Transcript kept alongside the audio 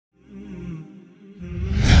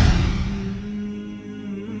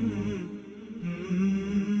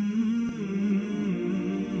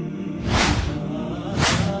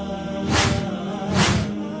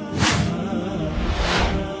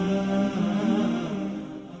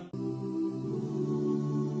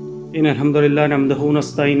إن الحمد لله نحمده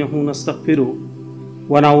ونستعينه ونستغفره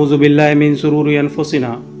ونعوذ بالله من شرور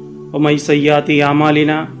أنفسنا ومن سيئات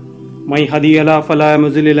أعمالنا من يهده الله فلا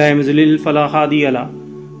مضل له ومن يضلل فلا هادي له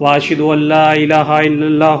وأشهد أن لا إله إلا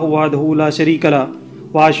الله وحده لا شريك له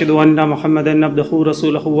وأشهد أن محمدا عبده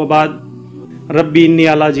ورسوله وبعد ربی انی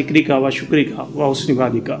علی ذکرک و شکرک و حسن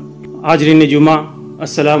عبادک. حاضرین جمعہ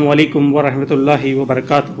السلام علیکم ورحمۃ اللہ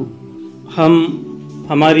وبرکاتہ. ہم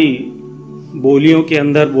ہماری بولیوں کے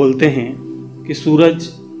اندر بولتے ہیں کہ سورج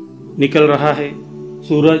نکل رہا ہے،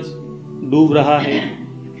 سورج ڈوب رہا ہے،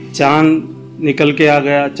 چاند نکل کے آ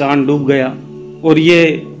گیا، چاند ڈوب گیا. اور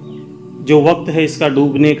یہ جو وقت ہے اس کا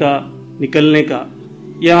ڈوبنے کا، نکلنے کا،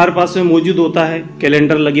 یہ ہمارے پاس میں موجود ہوتا ہے.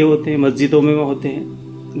 کیلنڈر لگے ہوتے ہیں، مسجدوں میں ہوتے ہیں،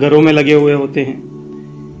 گھروں میں لگے ہوئے ہوتے ہیں،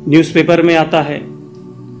 نیوز پیپر میں آتا ہے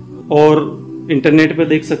اور انٹرنیٹ پہ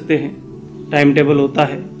دیکھ سکتے ہیں. ٹائم ٹیبل ہوتا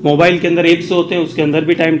ہے، موبائل کے اندر ایپس ہوتے ہیں، اس کے اندر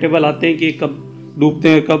بھی ٹائم ٹیبل آتے ہیں کہ کب ڈوبتے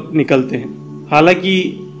ہیں کب نکلتے ہیں. حالانکہ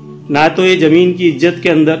نہ تو یہ زمین کی عزت کے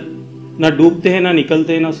اندر نہ ڈوبتے ہیں نہ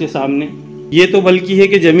نکلتے ہیں نہ اس کے سامنے، یہ تو بلکہ ہے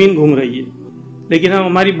کہ زمین گھوم رہی ہے. لیکن ہم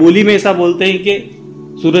ہماری بولی میں ایسا بولتے ہیں کہ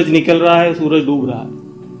سورج نکل رہا ہے، سورج ڈوب رہا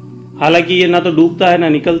ہے، حالانکہ یہ نہ تو ڈوبتا ہے نہ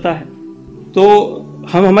نکلتا ہے. تو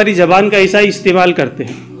ہم ہماری زبان کا ایسا ہی استعمال کرتے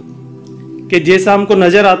ہیں کہ جیسا ہم کو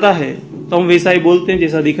نظر آتا ہے تو ہم ویسا ہی بولتے ہیں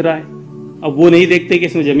جیسا دکھ رہا ہے. اب وہ نہیں دیکھتے کہ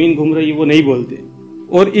اس میں زمین گھوم رہی ہے، وہ نہیں بولتے.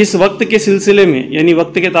 اور اس وقت کے سلسلے میں، یعنی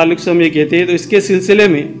وقت کے تعلق سے ہم یہ کہتے ہیں، تو اس کے سلسلے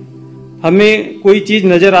میں ہمیں کوئی چیز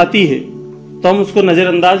نظر آتی ہے تو ہم اس کو نظر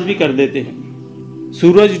انداز بھی کر دیتے ہیں.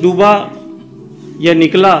 سورج ڈوبا یا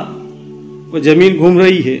نکلا، وہ زمین گھوم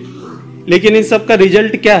رہی ہے، لیکن ان سب کا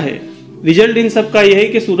رزلٹ کیا ہے؟ رزلٹ ان سب کا یہ ہے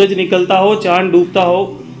کہ سورج نکلتا ہو، چاند ڈوبتا ہو،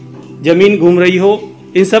 زمین گھوم رہی ہو،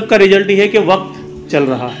 ان سب کا رزلٹ یہ ہے کہ وقت چل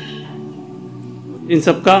رہا ہے. ان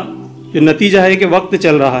سب کا جو نتیجہ ہے کہ وقت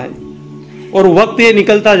چل رہا ہے، اور وقت یہ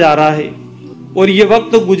نکلتا جا رہا ہے، اور یہ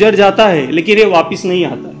وقت گزر جاتا ہے لیکن یہ واپس نہیں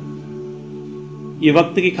آتا ہے. یہ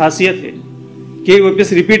وقت کی خاصیت ہے کہ یہ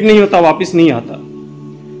واپس ریپیٹ نہیں ہوتا، واپس نہیں آتا.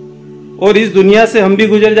 اور اس دنیا سے ہم بھی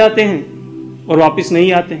گزر جاتے ہیں اور واپس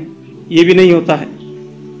نہیں آتے ہیں، یہ بھی نہیں ہوتا ہے.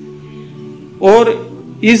 اور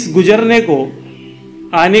اس گزرنے کو،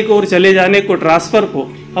 آنے کو اور چلے جانے کو، ٹرانسفر کو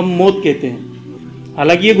ہم موت کہتے ہیں.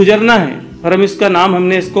 حالانکہ یہ گزرنا ہے اور ہم اس کا نام، ہم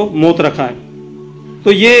نے اس کو موت رکھا ہے.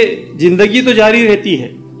 تو یہ زندگی تو جاری رہتی ہے،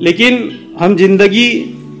 لیکن ہم زندگی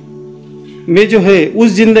میں جو ہے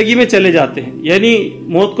اس زندگی میں چلے جاتے ہیں. یعنی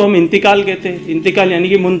موت کو ہم انتقال کہتے ہیں. انتقال یعنی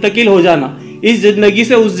کہ منتقل ہو جانا، اس زندگی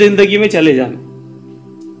سے اس زندگی میں چلے جانا.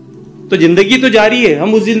 تو زندگی تو جاری ہے،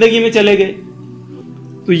 ہم اس زندگی میں چلے گئے.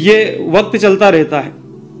 تو یہ وقت چلتا رہتا ہے.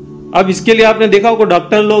 اب اس کے لیے آپ نے دیکھا ہوگا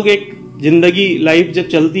ڈاکٹر لوگ ایک زندگی، لائف جب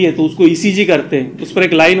چلتی ہے تو اس کو ECG کرتے ہیں. اس پر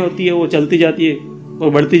ایک لائن ہوتی ہے، وہ چلتی جاتی ہے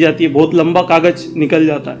اور بڑھتی جاتی ہے، بہت لمبا کاغذ نکل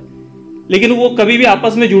جاتا ہے. لیکن وہ کبھی بھی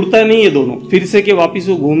آپس میں جڑتا نہیں ہے دونوں، پھر سے کہ واپس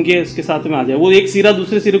وہ گھوم کے اس کے ساتھ میں آ جائے. وہ ایک سرا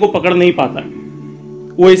دوسرے سرے کو پکڑ نہیں پاتا ہے،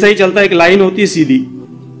 وہ ایسا ہی چلتا ہے، ایک لائن ہوتی ہے سیدھی.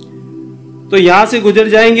 تو یہاں سے گزر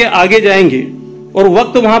جائیں گے، آگے جائیں گے، اور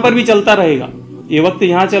وقت وہاں پر بھی چلتا رہے گا. یہ وقت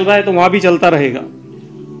یہاں چل رہا ہے تو وہاں بھی چلتا رہے گا.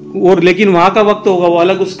 اور لیکن وہاں کا وقت ہوگا وہ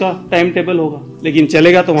الگ، اس کا ٹائم ٹیبل ہوگا، لیکن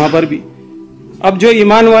چلے گا تو وہاں پر بھی. اب جو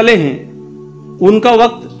ایمان والے ہیں ان کا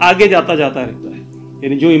وقت آگے جاتا جاتا رہتا ہے.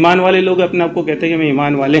 یعنی جو ایمان والے لوگ اپنے آپ کو کہتے ہیں کہ میں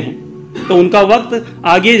ایمان والے ہیں، تو ان کا وقت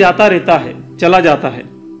آگے جاتا رہتا ہے، چلا جاتا ہے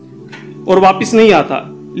اور واپس نہیں آتا.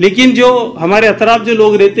 لیکن جو ہمارے اطراف جو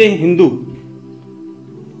لوگ رہتے ہیں ہندو،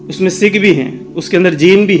 اس میں سکھ بھی ہیں، اس کے اندر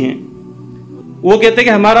جین بھی ہیں، وہ کہتے ہیں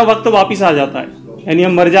کہ ہمارا وقت واپس آ جاتا ہے. یعنی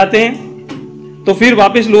ہم مر جاتے ہیں تو پھر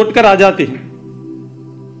واپس لوٹ کر آ جاتے ہیں،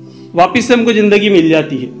 واپس سے ہم کو زندگی مل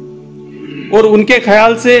جاتی ہے. اور ان کے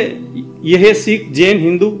خیال سے یہ ہے، سکھ جین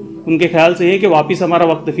ہندو، ان کے خیال سے یہ کہ واپس ہمارا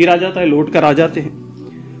وقت پھر آ جاتا ہے، لوٹ کر آ جاتے ہیں.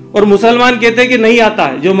 اور مسلمان کہتے ہیں کہ نہیں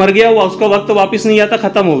آتا ہے، جو مر گیا وہ اس کا وقت واپس نہیں آتا،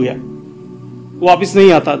 ختم ہو گیا، واپس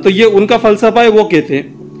نہیں آتا. تو یہ ان کا فلسفہ ہے، وہ کہتے ہیں.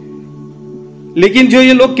 لیکن جو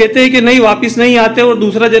یہ لوگ کہتے ہیں کہ نہیں واپس نہیں آتے اور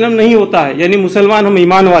دوسرا جنم نہیں ہوتا ہے، یعنی مسلمان، ہم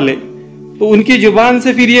ایمان والے، تو ان کی زبان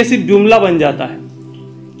سے پھر یہ صرف جملہ بن جاتا ہے.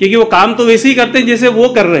 کیونکہ وہ کام تو ویسے ہی کرتے ہیں جیسے وہ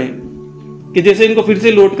کر رہے ہیں، کہ جیسے ان کو پھر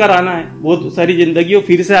سے لوٹ کر آنا ہے، بہت ساری زندگی وہ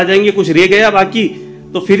پھر سے آ جائیں گے، کچھ رہ گیا باقی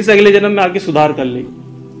تو پھر سے اگلے جنم میں آ کے سدھار کر لیں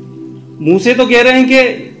گے. منہ سے تو کہہ رہے ہیں کہ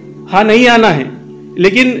ہاں نہیں آنا ہے،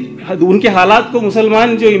 لیکن ان کے حالات کو،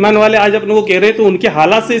 مسلمان جو ایمان والے آج اپنے کو کہہ رہے ہیں، تو ان کے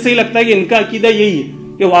حالات سے ایسے ہی لگتا ہے کہ ان کا عقیدہ یہی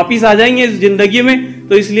ہے کہ واپس آ جائیں گے اس زندگی میں.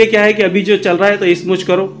 تو اس لیے کیا ہے کہ ابھی جو چل رہا ہے تو اس مجھ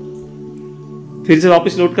کرو، پھر سے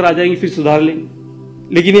واپس لوٹ کر آ جائیں گے، پھر سدھار لیں گے.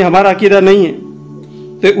 لیکن یہ ہمارا عقیدہ نہیں ہے.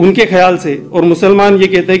 تو ان کے خیال سے، اور مسلمان یہ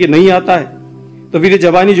کہتے ہیں کہ نہیں آتا ہے، تو پھر یہ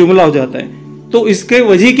زبانی جملہ ہو جاتا ہے. تو اس کے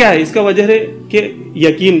وجہ کیا ہے؟ اس کا وجہ ہے کہ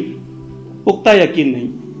یقین، پختہ یقین نہیں،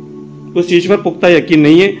 اس چیز پر پختہ یقین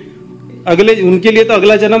نہیں ہے. ان کے لیے تو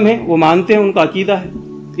اگلا جنم ہے، وہ مانتے ہیں، ان کا عقیدہ ہے،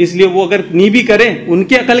 اس لیے وہ اگر نہیں بھی کریں ان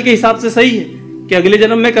کے عقل کے حساب سے صحیح ہے کہ اگلے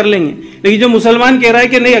جنم میں کر لیں گے. لیکن جو مسلمان کہہ رہا ہے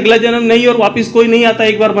کہ نہیں اگلا جنم نہیں اور واپس کوئی نہیں آتا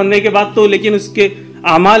ایک بار مرنے کے بعد, تو لیکن اس کے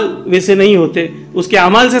اعمال ویسے نہیں ہوتے, اس کے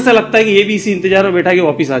اعمال سے ایسا لگتا ہے کہ یہ بھی اسی انتظار میں بیٹھا کہ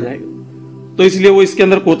واپس آ جائے گا, تو اس لیے وہ اس کے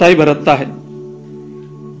اندر کوتاہی برتتا ہے.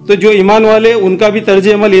 تو جو ایمان والے ان کا بھی طرز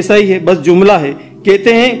عمل ایسا ہی ہے, بس جملہ ہے.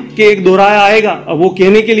 کہتے ہیں کہ ایک دورایا آئے گا, اب وہ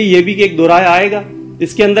کہنے کے لیے یہ بھی کہ ایک دورایا آئے گا,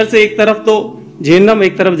 اس کے اندر سے ایک طرف تو جہنم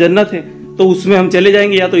ایک طرف جنت ہے, تو اس میں ہم چلے جائیں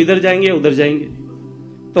گے, یا تو ادھر جائیں گے یا ادھر جائیں گے,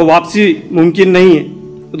 تو واپسی ممکن نہیں ہے.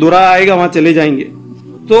 دورایا آئے گا, وہاں چلے جائیں گے,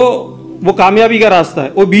 تو وہ کامیابی کا راستہ ہے,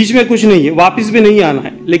 وہ بیچ میں کچھ نہیں ہے, واپس بھی نہیں آنا ہے.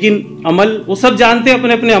 لیکن عمل وہ سب جانتے ہیں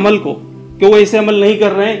اپنے اپنے عمل کو کہ وہ ایسے عمل نہیں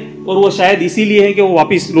کر رہے ہیں, اور وہ شاید اسی لیے ہے کہ وہ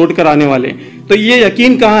واپس لوٹ کر آنے والے ہیں. تو یہ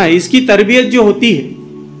یقین کہاں ہے؟ اس کی تربیت جو ہوتی ہے,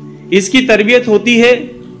 اس کی تربیت ہوتی ہے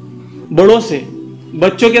بڑوں سے.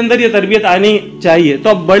 بچوں کے اندر یہ تربیت آنی چاہیے. تو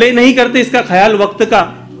اب بڑے نہیں کرتے اس کا خیال وقت کا,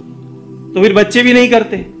 تو پھر بچے بھی نہیں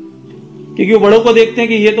کرتے, کیونکہ وہ بڑوں کو دیکھتے ہیں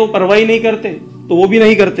کہ یہ تو پرواہ نہیں کرتے, تو وہ بھی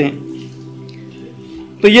نہیں کرتے ہیں.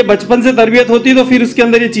 تو یہ بچپن سے تربیت ہوتی ہے, تو پھر اس کے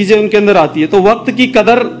اندر یہ چیزیں ان کے اندر آتی ہے. تو وقت کی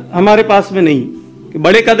قدر ہمارے پاس میں نہیں, کہ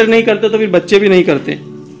بڑے قدر نہیں کرتے تو پھر بچے بھی نہیں کرتے.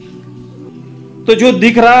 تو جو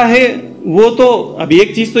دکھ رہا ہے وہ تو اب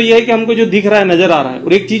ایک چیز تو یہ ہے کہ ہم کو جو دکھ رہا ہے نظر آ رہا ہے,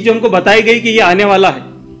 اور ایک چیز جو ہم کو بتائی گئی کہ یہ آنے والا ہے,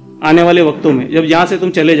 آنے والے وقتوں میں جب یہاں سے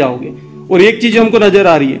تم چلے جاؤ گے, اور ایک چیز جو ہم کو نظر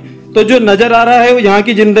آ رہی ہے. تو جو نظر آ رہا ہے وہ یہاں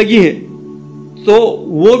کی زندگی ہے, تو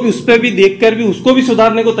وہ بھی اس پہ بھی دیکھ کر بھی اس کو بھی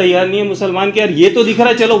سدھارنے کو تیار نہیں ہے مسلمان, کہ یار یہ تو دکھ رہا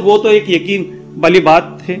ہے, چلو وہ تو ایک یقین والی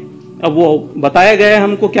بات ہے, اب وہ بتایا گیا ہے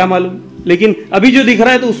ہم کو کیا معلوم, لیکن ابھی جو دکھ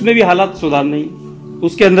رہا ہے تو اس میں بھی حالات سدھار نہیں,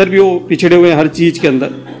 اس کے اندر بھی وہ پچھڑے ہوئے ہیں ہر چیز کے اندر.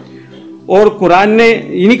 اور قرآن نے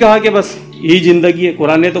یہ نہیں کہا کہ بس یہی زندگی ہے,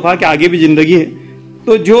 قرآن نے تو کہا کہ آگے بھی زندگی ہے.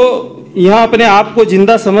 تو جو یہاں اپنے آپ کو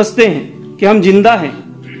زندہ سمجھتے ہیں کہ ہم زندہ ہیں,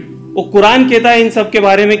 وہ قرآن کہتا ہے ان سب کے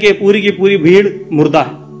بارے میں کہ پوری کی پوری بھیڑ مردہ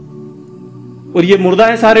ہے, اور یہ مردہ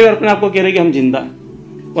ہے سارے, اور اپنے آپ کو کہہ رہے کہ ہم زندہ ہیں.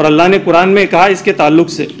 اور اللہ نے قرآن میں کہا اس کے تعلق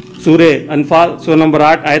سے, سورہ انفال سورہ نمبر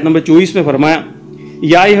 8 آیت نمبر 24 میں فرمایا,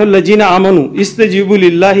 یا ایھا الذین آمنوا استجیبوا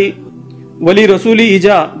للہ ولرسولہ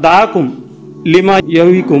اذا دعاکم لما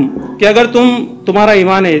یحییکم, کہ اگر تمہارا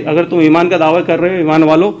ایمان ہے, اگر تم ایمان کا دعویٰ کر رہے ہو ایمان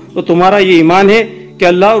والو, تو تمہارا یہ ایمان ہے کہ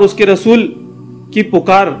اللہ اور اس کے رسول کی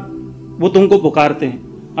پکار وہ تم کو پکارتے ہیں,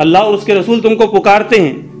 اللہ اور اس کے رسول تم کو پکارتے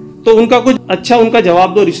ہیں, تو ان کا کچھ اچھا ان کا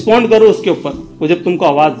جواب دو, رسپونڈ کرو اس کے اوپر. وہ جب تم کو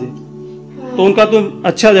آواز دے تو ان کا تم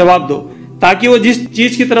اچھا جواب دو, تاکہ وہ جس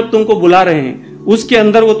چیز کی طرف تم کو بلا رہے ہیں اس کے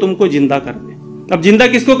اندر وہ تم کو زندہ کر دے. اب زندہ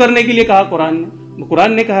کس کو کرنے کے لیے کہا قرآن نے؟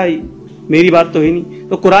 قرآن نے کہا, ہی میری بات تو ہی نہیں.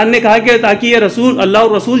 تو قرآن نے کہا کہ تاکہ یہ رسول اللہ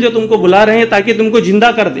اور رسول جو تم کو بلا رہے ہیں تاکہ تم کو زندہ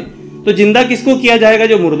کر دے. تو زندہ کس کو کیا جائے گا؟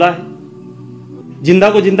 جو مردہ ہے. زندہ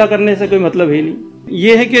کو زندہ کرنے سے کوئی مطلب ہے نہیں.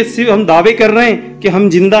 یہ ہے کہ صرف ہم دعوے کر رہے ہیں کہ ہم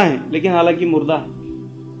زندہ ہیں, لیکن حالانکہ مردہ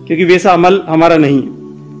ہیں, کیونکہ ویسا عمل ہمارا نہیں ہے.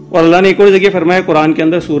 اور اللہ نے ایک اور جگہ فرمایا قرآن کے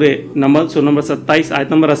اندر سورہ نمل سورہ نمبر 27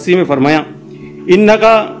 آیت نمبر 80 میں فرمایا,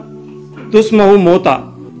 انکا تسمع موتا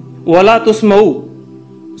ولا تسمع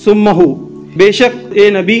سمہ, بے شک اے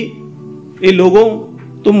نبی اے لوگوں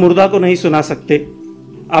تم مردہ کو نہیں سنا سکتے.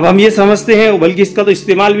 اب ہم یہ سمجھتے ہیں, بلکہ اس کا تو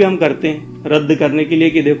استعمال بھی ہم کرتے ہیں رد کرنے کے لیے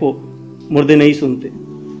کہ دیکھو مردے نہیں سنتے,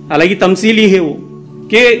 حالانکہ تمثیلی ہے وہ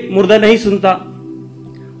کہ مردہ نہیں سنتا.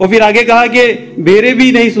 اور پھر آگے کہا کہ بھیڑے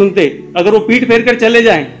بھی نہیں سنتے, اگر وہ پیٹ پھیر کر چلے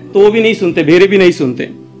جائیں تو وہ بھی نہیں سنتے, بھیڑے بھی نہیں سنتے,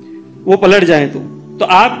 وہ پلٹ جائیں تو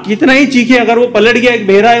آپ کتنا ہی چیخیں, اگر وہ پلٹ گیا, ایک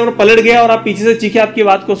بھیڑا ہے اور پلٹ گیا اور آپ پیچھے سے چیخیں, آپ کی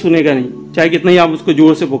بات کو سنے گا نہیں, چاہے کتنا ہی آپ اس کو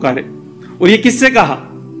زور سے پکارے. اور یہ کس سے کہا؟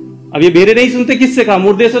 اب یہ بھیڑے نہیں سنتے کس سے کہا؟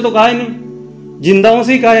 مردے سے تو کہا ہی نہیں, زندہوں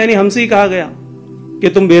سے ہی کہا, یعنی ہم سے ہی کہا گیا کہ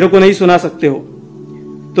تم بھیڑوں کو نہیں سنا سکتے ہو.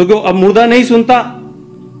 تو کیوں اب مردہ نہیں سنتا,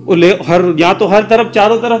 یہاں تو ہر طرف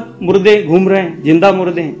چاروں طرف مردے گھوم رہے ہیں, زندہ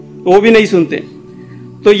مردے ہیں, وہ بھی نہیں سنتے.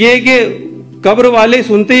 تو یہ کہ قبر والے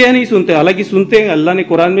سنتے یا نہیں سنتے؟ حالانکہ سنتے ہیں. اللہ نے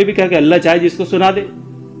قرآن میں بھی کہا کہ اللہ چاہے جس کو سنا دے,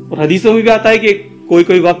 اور حدیثوں میں بھی آتا ہے کہ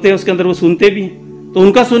کوئی وقت ہے اس کے اندر وہ سنتے بھی ہیں. تو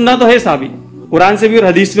ان کا سننا تو ہے ثابت, قرآن سے بھی اور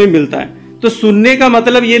حدیث میں ملتا ہے. تو سننے کا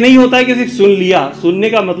مطلب یہ نہیں ہوتا ہے کہ صرف سن لیا, سننے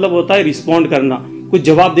کا مطلب ہوتا ہے رسپونڈ کرنا, کچھ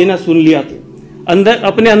جواب دینا. سن لیا تو اندر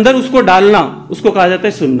اپنے اندر اس کو ڈالنا, اس کو کہا جاتا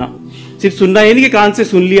ہے سننا. صرف سننا یہ نہیں کہ کان سے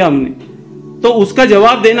سن لیا ہم نے, تو اس کا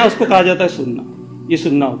جواب دینا اس کو کہا جاتا ہے سننا. یہ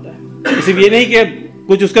سننا ہوتا ہے. صرف یہ نہیں کہ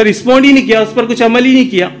کچھ اس کا رسپونڈ ہی نہیں کیا, اس پر کچھ عمل ہی نہیں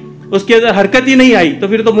کیا, اس کے اندر حرکت ہی نہیں آئی, تو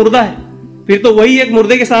پھر تو مردہ ہے. پھر تو وہی ایک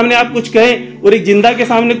مردے کے سامنے آپ کچھ کہیں اور ایک زندہ کے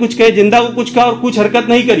سامنے کچھ کہے, زندہ کو کچھ کہا اور کچھ حرکت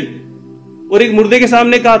نہیں کری, اور ایک مردے کے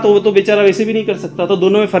سامنے کہا تو وہ تو بیچارہ ویسے بھی نہیں کر سکتا. تو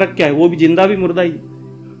دونوں میں فرق کیا ہے؟ وہ بھی زندہ بھی مردہ ہی,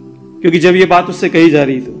 کیونکہ جب یہ بات اس سے کہی جا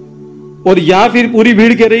رہی تو. اور یہاں پھر پوری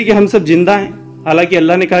بھیڑ کہہ رہی کہ ہم سب زندہ ہیں, حالانکہ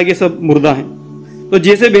اللہ نے کہا کہ سب مردہ ہیں. تو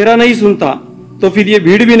جیسے بہرا نہیں سنتا تو پھر یہ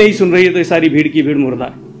بھیڑ بھی نہیں سن رہی ہے, تو یہ ساری بھیڑ کی بھیڑ مردہ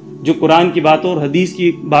ہے. جو قرآن کی باتوں اور حدیث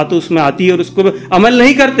کی باتوں اس میں آتی ہے اور اس کو عمل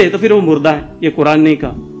نہیں کرتے تو پھر وہ مردہ ہے. یہ قرآن نے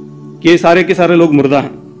کہا. کہ یہ سارے کے سارے لوگ مردہ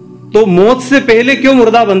ہیں. تو موت سے پہلے کیوں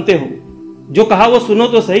مردہ بنتے ہو؟ جو کہا وہ سنو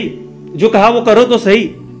تو صحیح، جو کہا وہ کرو تو صحیح،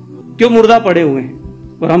 کیوں مردہ پڑے ہوئے ہیں؟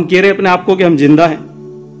 اور ہم کہہ رہے اپنے آپ کو کہ ہم زندہ ہیں.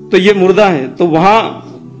 تو یہ مردہ ہیں. تو وہاں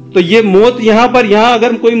تو یہ موت یہاں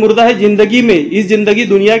اگر کوئی مردہ ہے زندگی میں، اس زندگی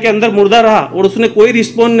دنیا کے اندر مردہ رہا اور اس نے کوئی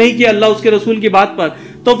رسپونڈ نہیں کیا اللہ اس کے رسول کی بات پر،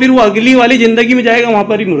 تو پھر وہ اگلی والی زندگی میں جائے گا، وہاں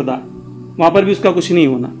پر ہی مردہ، وہاں پر بھی اس کا کچھ نہیں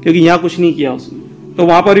ہونا، کیونکہ یہاں کچھ نہیں کیا اس نے، تو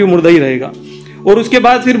وہاں پر بھی مردہ ہی رہے گا. اور اس کے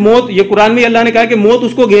بعد پھر موت، یہ قرآن میں اللہ نے کہا کہ موت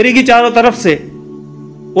اس کو گھیرے گی چاروں طرف سے،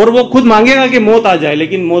 اور وہ خود مانگے گا کہ موت آ جائے،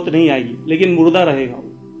 لیکن موت نہیں آئے گی، لیکن مردہ رہے گا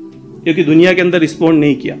وہ، کیونکہ دنیا کے اندر رسپونڈ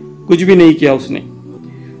نہیں کیا، کچھ بھی نہیں کیا اس نے.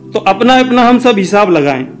 تو اپنا ہم سب حساب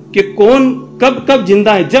لگائیں کہ کون کب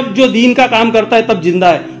زندہ ہے. جب جو دین کا کام کرتا ہے تب زندہ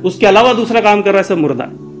ہے، اس کے علاوہ دوسرا کام کر رہا ہے سب مردہ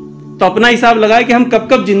ہے. تو اپنا حساب لگائے کہ ہم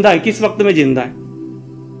کب زندہ ہے، کس وقت میں زندہ ہے.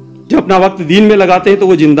 جب اپنا وقت دین میں لگاتے ہیں تو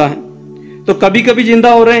وہ زندہ ہے. تو کبھی زندہ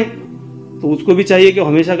ہو رہے ہیں تو اس کو بھی چاہیے کہ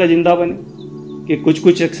ہمیشہ کا زندہ بنے، کہ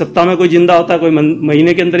کچھ ایک سپتہ میں کوئی زندہ ہوتا ہے، کوئی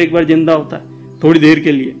مہینے کے اندر ایک بار زندہ ہوتا ہے تھوڑی دیر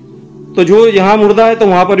کے لیے. تو جو یہاں مردہ ہے تو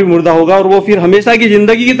وہاں پر بھی مردہ ہوگا، اور وہ پھر ہمیشہ کی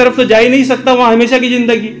زندگی کی طرف تو جا ہی نہیں سکتا. وہاں ہمیشہ کی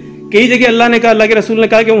زندگی، کئی جگہ اللہ نے کہا، اللہ کے رسول نے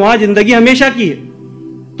کہا کہ وہاں زندگی ہمیشہ کی ہے.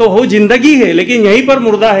 تو وہ زندگی ہے لیکن یہیں پر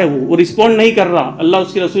مردہ ہے، وہ رسپونڈ نہیں کر رہا اللہ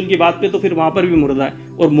اس کے رسول کی بات پہ، تو پھر وہاں پر بھی مردہ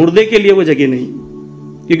ہے. اور مردے کے لیے وہ جگہ نہیں،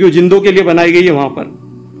 کیونکہ وہ زندوں کے لیے بنائی گئی ہے وہاں پر.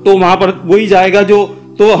 تو وہاں پر وہی جائے گا جو،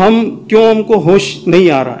 تو ہم کو ہوش نہیں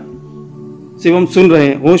آ رہا ہے، صرف ہم سن رہے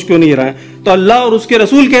ہیں، ہوش کیوں نہیں رہا ہے. تو اللہ اور اس کے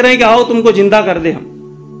رسول کہہ رہے ہیں کہ آؤ تم کو زندہ کر دے، ہم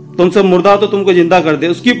تم سب مردہ تو تم کو زندہ کر دے.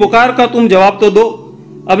 اس کی پکار کا تم جواب تو دو.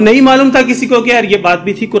 اب نہیں معلوم تھا کسی کو کہ یار یہ بات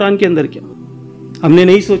بھی تھی قرآن کے اندر، کیا ہم نے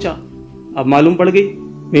نہیں سوچا، اب معلوم پڑ گئی،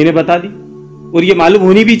 میں نے بتا دی، اور یہ معلوم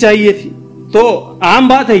ہونی بھی چاہیے تھی. تو عام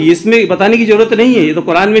بات ہے، اس میں بتانے کی ضرورت نہیں ہے، یہ تو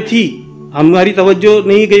قرآن میں تھی، ہماری توجہ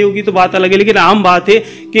نہیں گئی ہوگی تو بات الگ ہے. لیکن عام بات ہے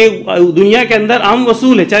کہ دنیا کے اندر عام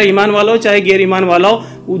اصول ہے، چاہے ایمان والا ہو چاہے غیر ایمان والا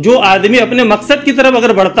ہو، جو آدمی اپنے مقصد کی طرف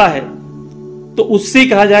اگر بڑھتا ہے تو اس سے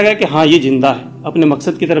کہا جائے گا کہ ہاں یہ زندہ ہے، اپنے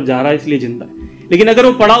مقصد کی طرف جا رہا ہے اس لیے زندہ ہے. لیکن اگر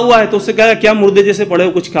وہ پڑا ہوا ہے تو اس سے کہا گا کیا مردے جیسے پڑے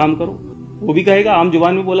ہو، کچھ کام کرو، وہ بھی کہے گا، عام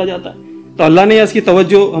زبان میں بولا جاتا ہے. تو اللہ نے اس کی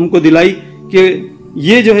توجہ ہم کو دلائی کہ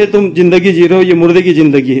یہ جو ہے تم زندگی جی رہے ہو، یہ مردے کی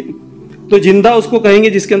زندگی ہے. تو زندہ اس کو کہیں گے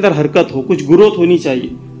جس کے اندر حرکت ہو، کچھ گروتھ ہونی چاہیے،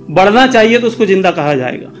 بڑھنا چاہیے تو اس کو زندہ کہا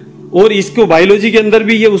جائے گا. اور اس کو بایولوجی کے اندر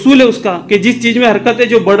بھی یہ اصول ہے اس کا کہ جس چیز میں حرکت ہے،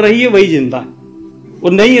 جو بڑھ رہی ہے وہی زندہ ہے،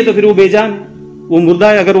 اور نہیں ہے تو پھر وہ بے جان ہے، وہ مردہ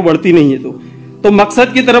ہے اگر وہ بڑھتی نہیں ہے. تو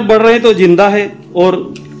مقصد کی طرف بڑھ رہے ہیں تو زندہ ہے، اور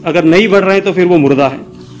اگر نہیں بڑھ رہے ہیں تو پھر وہ مردہ ہے.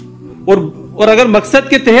 اور اگر مقصد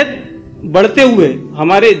کے تحت بڑھتے ہوئے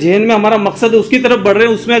ہمارے ذہن میں ہمارا مقصد ہے، اس کی طرف بڑھ رہے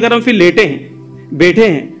ہیں، اس میں اگر ہم پھر لیٹے ہیں، بیٹھے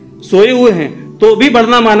ہیں، سوئے ہوئے ہیں، تو بھی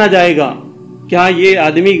بڑھنا مانا جائے گا کہ ہاں یہ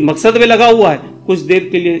آدمی مقصد میں لگا ہوا ہے، کچھ دیر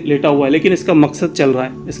کے لیے لیٹا ہوا ہے لیکن اس کا مقصد چل رہا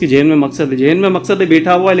ہے، اس کی ذہن میں مقصد ہے، ذہن میں مقصد ہے،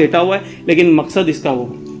 بیٹھا ہوا ہے، لیٹا ہوا ہے، لیکن مقصد اس کا وہ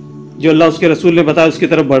جو اللہ اس کے رسول نے بتایا اس کی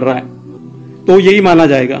طرف بڑھ رہا ہے، تو یہی مانا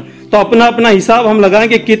جائے گا. تو اپنا حساب ہم لگائیں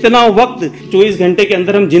کہ کتنا وقت 24 گھنٹے کے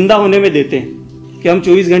اندر ہم زندہ ہونے میں دیتے ہیں، کہ ہم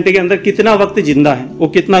 24 گھنٹے کے اندر کتنا وقت زندہ ہیں اور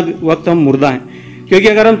کتنا وقت ہم مردہ ہیں. کیونکہ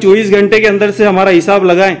اگر ہم 24 گھنٹے کے اندر سے ہمارا حساب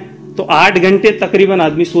لگائیں تو 8 گھنٹے تقریباً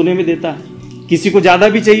آدمی سونے میں دیتا ہے. کسی کو زیادہ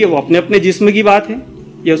بھی چاہیے، وہ اپنے جسم کی بات ہے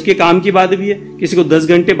یا اس کے کام کی بات بھی ہے. کسی کو 10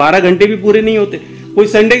 گھنٹے 12 گھنٹے بھی پورے نہیں ہوتے. کوئی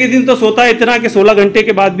سنڈے کے دن تو سوتا ہے اتنا کہ 16 گھنٹے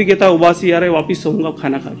کے بعد بھی کہتا ہے اباسی آ رہا ہے، واپس سوؤں گا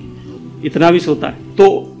کھانا کھا کے، اتنا بھی سوتا ہے. تو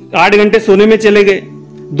 8 گھنٹے سونے میں چلے گئے.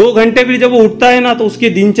 2 گھنٹے پھر جب وہ اٹھتا ہے نا تو اس کی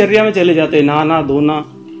دن چریا میں چلے جاتے ہیں، نہانا دھونا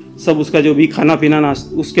سب، اس کا جو بھی کھانا پینا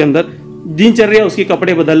اس کے اندر دن چریا، اس کے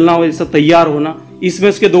کپڑے بدلنا وہ سب تیار ہونا، اس میں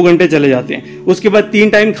اس کے 2 گھنٹے چلے جاتے ہیں. اس کے بعد 3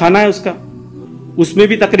 ٹائم کھانا ہے اس کا، اس میں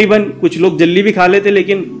بھی تقریباً کچھ لوگ جلدی بھی کھا لیتے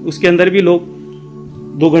لیکن اس کے اندر بھی لوگ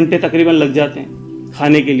 2 گھنٹے تقریباً لگ جاتے ہیں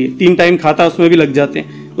کھانے کے لیے. 3 ٹائم کھاتا اس میں بھی لگ جاتے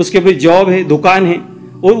ہیں. اس کے پھر جاب ہے، دکان ہے،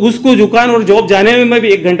 اور اس کو دکان اور جاب جانے میں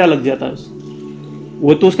بھی 1 گھنٹہ لگ جاتا ہے.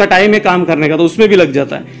 وہ تو اس کا ٹائم ہے کام کرنے کا، تو اس میں بھی لگ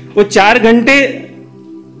جاتا ہے. وہ 4 گھنٹے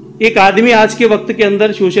ایک آدمی آج کے وقت کے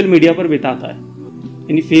اندر سوشل میڈیا پر بتاتا ہے،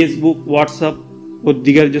 یعنی فیس بک، واٹس ایپ اور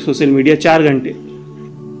دیگر جو سوشل میڈیا. 4 گھنٹے.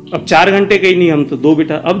 اب 4 گھنٹے کہیں نہیں، ہم تو 2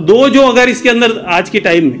 بتا. اب 2 جو اگر اس کے اندر آج کے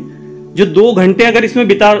ٹائم میں جو 2 گھنٹے اگر اس میں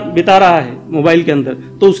بتا رہا ہے موبائل کے اندر،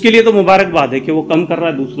 تو اس کے لیے تو مبارکباد ہے کہ وہ کم کر رہا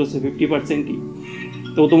ہے دوسروں سے 50% کی.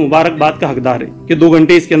 تو مبارکباد کا حقدار ہے کہ 2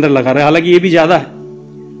 گھنٹے اس کے اندر لگا رہا ہے، حالانکہ یہ بھی زیادہ ہے.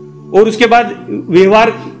 اور اس کے بعد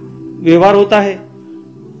ویوہار ہوتا ہے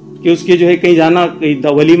کہ اس کے جو ہے کہیں جانا، کہیں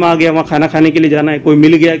ولیمہ آ گیا، وہاں کھانا کھانے کے لیے جانا ہے، کوئی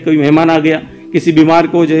مل گیا، کوئی مہمان آ گیا، کسی بیمار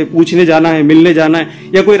کو جو ہے پوچھنے جانا ہے، ملنے جانا ہے،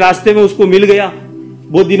 یا کوئی راستے میں اس کو مل گیا،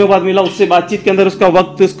 بہت دنوں بعد ملا، اس سے بات چیت کے اندر اس کا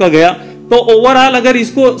وقت اس کا گیا. تو اوور آل اگر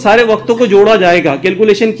اس کو سارے وقتوں کو جوڑا جائے گا،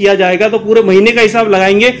 کیلکولیشن کیا جائے گا، تو پورے مہینے کا حساب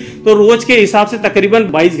لگائیں گے تو روز کے حساب سے تقریباً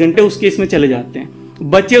 22 گھنٹے اس کے اس میں چلے جاتے ہیں.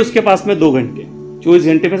 بچے اس کے پاس میں 2 گھنٹے، 24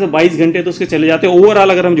 گھنٹے میں سے 22 گھنٹے تو اس کے چلے جاتے ہیں اوور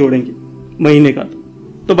آل اگر ہم جوڑیں گے مہینے کا.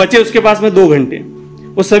 تو بچے اس کے پاس میں 2 گھنٹے.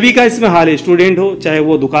 وہ سبھی کا اس میں حال ہے, اسٹوڈنٹ ہو, چاہے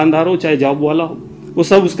وہ دکاندار ہو, چاہے جاب والا ہو, وہ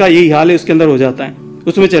سب اس کا یہی حال ہے, اس کے اندر ہو جاتا ہے,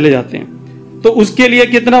 اس میں چلے جاتے ہیں. تو اس کے لیے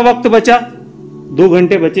کتنا وقت بچا؟ 2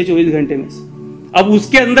 گھنٹے بچے 24 گھنٹے میں سے. اب اس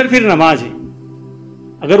کے اندر پھر نماز ہے,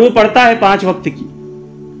 اگر وہ پڑھتا ہے 5 وقت کی,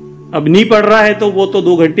 اب نہیں پڑھ رہا ہے تو وہ تو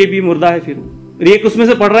 2 گھنٹے بھی مردہ ہے. پھر ایک اس میں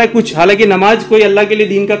سے پڑھ رہا ہے کچھ, حالانکہ نماز کوئی اللہ کے لیے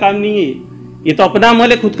دین کا کام نہیں ہے, یہ تو اپنا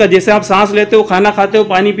عمل ہے خود کا. جیسے آپ سانس لیتے ہو, کھانا کھاتے ہو,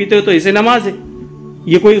 پانی پیتے ہو, تو اسے نماز ہے.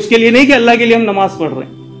 یہ کوئی اس کے لیے نہیں کہ اللہ کے لیے ہم نماز پڑھ رہے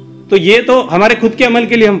ہیں, تو یہ تو ہمارے خود کے عمل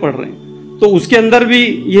کے لیے ہم پڑھ رہے ہیں. تو اس کے اندر بھی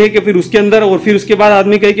یہ ہے کہ پھر اس کے اندر, اور پھر اس کے بعد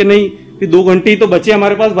آدمی کہے کہ نہیں پھر 2 گھنٹے ہی تو بچے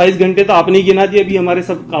ہمارے پاس, 22 گھنٹے تو آپ نے گنا دیے, ابھی ہمارے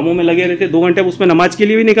سب کاموں میں لگے رہتے, 2 گھنٹے اس میں نماز کے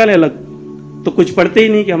لیے بھی نکالے الگ, تو کچھ پڑھتے ہی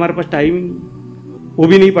نہیں کہ ہمارے پاس ٹائم ہی نہیں, وہ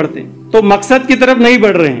بھی نہیں پڑھتے. تو مقصد کی طرف نہیں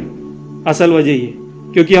بڑھ رہے ہیں, اصل وجہ یہ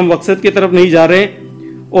کیونکہ ہم مقصد کی طرف نہیں جا رہے ہیں.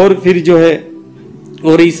 اور پھر جو ہے,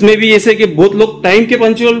 اور اس میں بھی ایسے کہ بہت لوگ ٹائم کے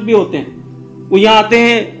پنچوئل بھی ہوتے ہیں, وہ یہاں آتے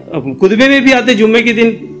ہیں, خطبے میں بھی آتے ہیں جمعے کے دن,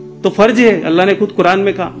 تو فرض ہے, اللہ نے خود قرآن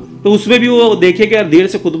میں کہا, تو اس میں بھی وہ دیکھے کہ یار دیر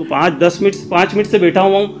سے خطبہ 5 منٹ سے بیٹھا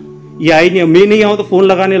ہوا ہوں, یہ آئی نہیں, میں نہیں آؤں تو فون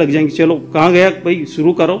لگانے لگ جائیں گے, چلو کہاں گیا بھائی,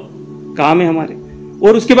 شروع کرو, کام ہے ہمارے.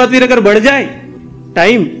 اور اس کے بعد پھر اگر بڑھ جائے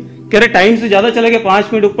ٹائم, کہہ رہے ٹائم سے زیادہ چلے گئے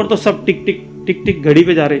 5 منٹ اوپر, تو سب ٹک ٹک ٹک ٹک گھڑی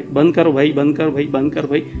پہ جا رہے, بند کرو بھائی, بند کر بھائی, بند کر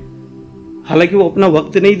بھائی. حالانکہ وہ اپنا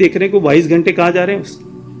وقت نہیں دیکھ رہے کہ وہ 22 گھنٹے کہاں جا رہے ہیں.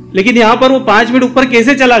 لیکن یہاں پر وہ 5 منٹ اوپر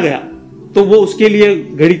کیسے چلا گیا, تو وہ اس کے لیے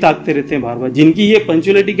گھڑی تاکتے رہتے ہیں بار بار, جن کی یہ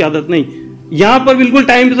پنچولیٹی کی عادت نہیں. یہاں پر بالکل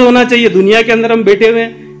ٹائم سے ہونا چاہیے. دنیا کے اندر ہم بیٹھے ہوئے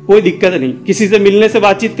ہیں, کوئی دقت نہیں, کسی سے ملنے سے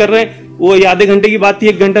بات چیت کر رہے ہیں, وہ آدھے گھنٹے کی بات تھی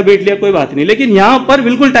 1 گھنٹہ بیٹھ لیا, کوئی بات نہیں. لیکن یہاں پر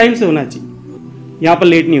بالکل ٹائم سے ہونا چاہیے, یہاں پر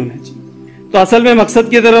لیٹ نہیں ہونا چاہیے. تو اصل میں مقصد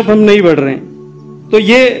کی طرف ہم نہیں بڑھ رہے ہیں. تو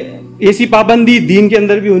یہ ایسی پابندی دین کے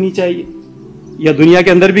اندر بھی ہونی چاہیے, یا دنیا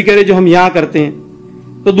کے اندر بھی کرے جو ہم یہاں کرتے ہیں.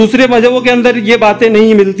 تو دوسرے مذہبوں کے اندر یہ باتیں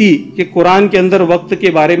نہیں ملتی کہ قرآن کے اندر وقت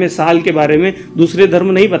کے بارے میں, سال کے بارے میں دوسرے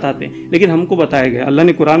دھرم نہیں بتاتے, لیکن ہم کو بتایا گیا. اللہ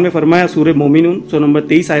نے قرآن میں فرمایا, سورہ مومنون سورہ نمبر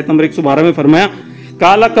 23 آیت نمبر 112 میں فرمایا,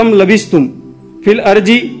 کالا کم لبستم فی الارض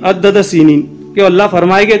عدد سنین, کہ اللہ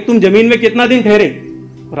فرمائے گا تم زمین میں کتنا دن ٹھہرے.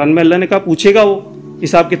 قرآن میں اللہ نے کہا پوچھے گا وہ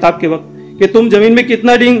حساب کتاب کے وقت کہ تم زمین میں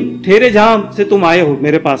کتنا دن ٹھہرے, جہاں سے تم آئے ہو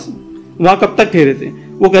میرے پاس, وہاں کب تک ٹھہرے تھے.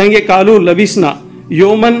 وہ کہیں گے کالو لبسنا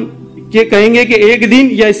یومن, کہ کہیں گے کہ 1 دن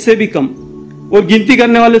یا اس سے بھی کم. اور گنتی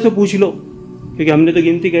کرنے والے سے پوچھ لو, کیونکہ ہم نے تو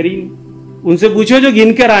گنتی کری نہیں, ان سے پوچھو جو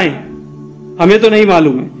گن کر آئے, ہمیں تو نہیں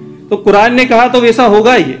معلوم ہے. تو قرآن نے کہا تو ویسا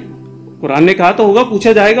ہوگا, یہ قرآن نے کہا تو ہوگا,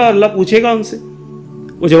 پوچھا جائے گا, اللہ پوچھے گا ان سے,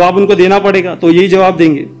 وہ جواب ان کو دینا پڑے گا, تو یہی جواب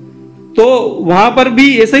دیں گے. تو وہاں پر بھی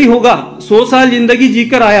ایسا ہی ہوگا, 100 سال زندگی جی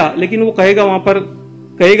کر آیا, لیکن وہ کہے گا وہاں پر,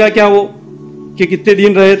 کہے گا کیا وہ کہ کتنے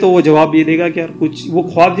دن رہے, تو وہ جواب یہ دے گا کہ کچھ, وہ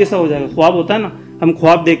خواب جیسا ہو جائے گا. خواب ہوتا ہے نا, ہم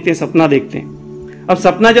خواب دیکھتے ہیں, سپنا دیکھتے ہیں. اب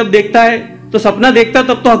سپنا جب دیکھتا ہے تو سپنا دیکھتا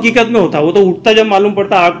تب تو حقیقت میں ہوتا, وہ تو اٹھتا جب معلوم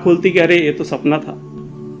پڑتا, آنکھ کھولتی کہ ارے یہ تو سپنا تھا.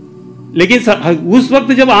 لیکن اس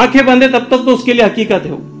وقت جب آنکھیں بندے تب تک تو اس کے لیے حقیقت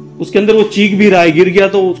ہے, اس کے اندر وہ چیخ بھی رہا ہے, گر گیا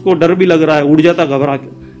تو اس کو ڈر بھی لگ رہا ہے, اٹھ جاتا گھبرا کے,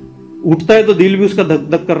 اٹھتا ہے تو دل بھی اس کا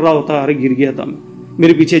دھک دھک کر رہا ہوتا ہے, ارے گر گیا تھا,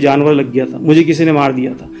 میرے پیچھے جانور لگ گیا تھا, مجھے کسی نے مار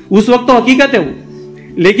دیا تھا. اس وقت تو حقیقت ہے وہ.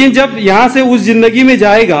 لیکن جب یہاں سے اس زندگی میں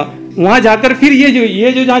جائے گا, وہاں جا کر پھر یہ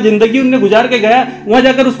جو جہاں زندگی انہوں نے گزار کے گیا, وہاں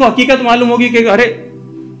جا کر اس کو حقیقت معلوم ہوگی کہ ارے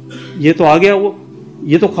یہ تو آ گیا, وہ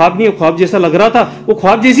یہ تو خواب نہیں ہے, خواب جیسا لگ رہا تھا, وہ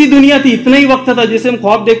خواب جیسی دنیا تھی, اتنا ہی وقت تھا, جیسے ہم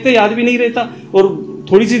خواب دیکھتے یاد بھی نہیں رہتا, اور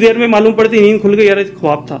تھوڑی سی دیر میں معلوم پڑتی نیند کھل گئی, ارے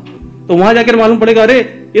خواب تھا. تو وہاں جا کر معلوم پڑے گا ارے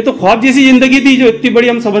یہ تو خواب جیسی زندگی تھی, جو اتنی بڑی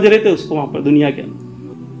ہم سمجھ رہے تھے اس کو وہاں پر دنیا کے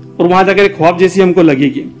اندر, اور وہاں جا کر خواب جیسی ہم کو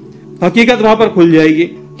لگے گی, حقیقت وہاں پر کھل جائے گی.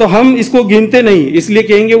 تو ہم اس کو گنتے نہیں, اس لیے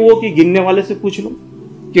کہیں گے وہ کہ گننے والے سے پوچھ لو,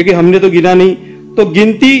 کیونکہ ہم نے تو گنا نہیں. تو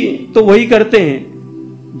گنتی تو وہی کرتے ہیں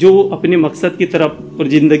جو اپنے مقصد کی طرف اور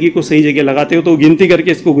زندگی کو صحیح جگہ لگاتے ہو, تو گنتی کر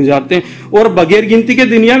کے اس کو گزارتے ہیں. اور بغیر گنتی کے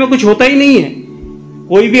دنیا میں کچھ ہوتا ہی نہیں ہے,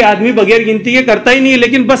 کوئی بھی آدمی بغیر گنتی کے کرتا ہی نہیں ہے.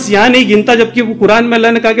 لیکن بس یہاں نہیں گنتا, جبکہ وہ قرآن میں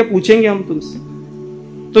اللہ نے کہا کہ پوچھیں گے ہم تم سے,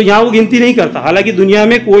 تو یہاں وہ گنتی نہیں کرتا. حالانکہ دنیا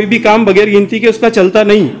میں کوئی بھی کام بغیر گنتی کے اس کا چلتا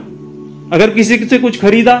نہیں. اگر کسی سے کچھ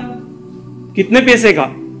خریدا, کتنے پیسے کا,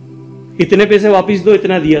 اتنے پیسے واپس دو,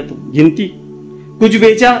 اتنا دیا, تو گنتی. کچھ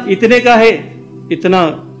بیچا, اتنے کا ہے, اتنا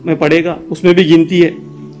میں پڑے گا, اس میں بھی گنتی ہے.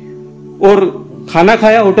 اور کھانا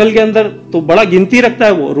کھایا ہوٹل کے اندر, تو بڑا گنتی رکھتا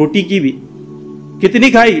ہے وہ, روٹی کی بھی,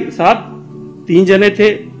 کتنی کھائی صاحب, 3 جنے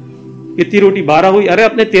تھے, کتنی روٹی, 12 ہوئی, ارے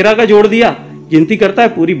اپنے 13 کا جوڑ دیا. گنتی کرتا ہے,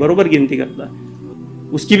 پوری برابر گنتی کرتا ہے,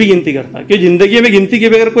 اس کی بھی گنتی کرتا ہے, کہ زندگی میں گنتی کے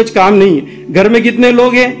بغیر کچھ کام نہیں ہے. گھر میں کتنے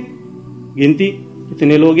لوگ ہیں, گنتی,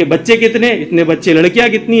 اتنے لوگ ہیں. بچے کتنے, اتنے بچے. لڑکیاں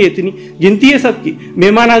کتنی ہے, اتنی گنتی ہے سب کی.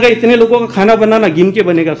 مہمان آ گئے, اتنے لوگوں کا کھانا بنانا, گن کے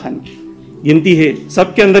بنے گا کھانا, گنتی ہے.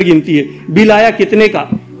 سب کے اندر گنتی ہے. بل آیا کتنے کا,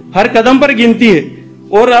 ہر قدم پر گنتی ہے.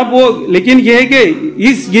 اور اب وہ, لیکن یہ ہے کہ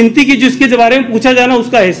اس گنتی کی جس کے بارے میں پوچھا جانا, اس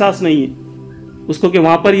کا احساس نہیں ہے. اس کو کہ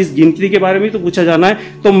وہاں پر اس گنتی کے بارے میں تو پوچھا جانا ہے،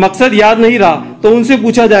 تو مقصد یاد نہیں رہا تو ان سے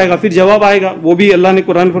پوچھا جائے گا، پھر جواب آئے گا، وہ بھی اللہ نے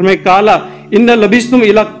قرآن فرمائے کالا ان لبثتم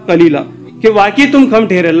الا قلیلا، کہ واقعی تم کم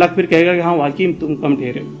ٹھہرے. اللہ پھر کہے گا کہ ہاں واقعی تم کم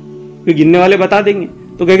ٹھہرے ہو، پھر گننے والے بتا دیں گے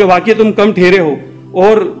تو کہے گا واقعی تم کم ٹھہرے ہو،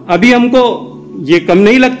 اور ابھی ہم کو یہ کم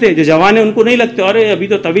نہیں لگتے، جو جوان ہیں ان کو نہیں لگتے، ارے ابھی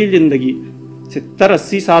تو طویل زندگی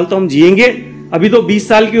 70-80 سال تو ہم جئیں گے، ابھی تو 20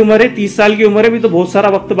 سال کی عمر ہے، 30 سال کی عمر ہے، ابھی تو بہت سارا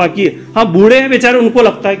وقت باقی ہے. ہاں بوڑھے ہیں بیچارے، ان کو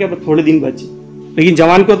لگتا ہے کہ اب تھوڑے دن بچے، لیکن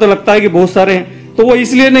جوان کو تو لگتا ہے کہ بہت سارے ہیں. تو وہ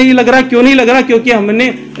اس لیے نہیں لگ رہا، کیوں نہیں لگ رہا؟ کیونکہ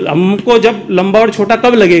ہم کو جب لمبا اور چھوٹا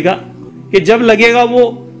کب لگے گا؟ کہ جب لگے گا وہ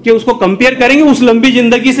کہ اس کو کمپیئر کریں گے اس لمبی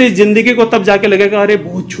زندگی سے اس زندگی کو، تب جا کے لگے گا ارے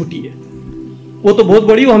بہت چھوٹی ہے، وہ تو بہت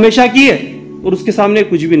بڑی، وہ ہمیشہ کی ہے اور اس کے سامنے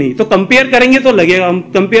کچھ بھی نہیں. تو کمپیئر کریں گے تو لگے گا، ہم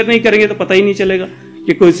کمپیئر نہیں کریں گے تو پتہ ہی نہیں چلے گا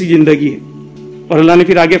کہ کوئی سی زندگی ہے. اور اللہ نے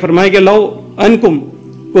پھر آگے فرمایا کہ لو انکم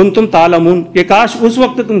کنتم تعلمون، کہ کاش اس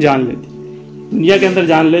وقت تم جان لیتے، دنیا کے اندر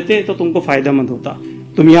جان لیتے تو تم کو فائدہ مند ہوتا.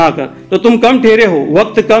 تم یہاں کر تو تم کم ٹھہرے ہو،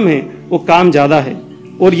 وقت کم ہے، وہ کام زیادہ ہے،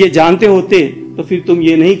 اور یہ جانتے ہوتے تو پھر تم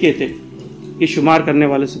یہ نہیں کہتے کہ شمار کرنے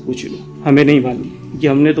والے سے پوچھ لو، ہمیں نہیں معلوم، کہ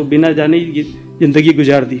ہم نے تو بنا جانے ہی زندگی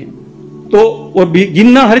گزار دی ہے. تو اور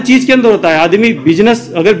گننا ہر چیز کے اندر ہوتا ہے. آدمی بزنس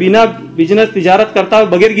اگر بنا بزنس تجارت کرتا ہے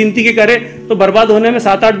بغیر گنتی کے کرے تو برباد ہونے میں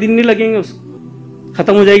 7-8 دن نہیں لگیں گے، اس کو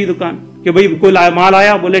ختم ہو جائے گی دکان. کہ بھئی کوئی مال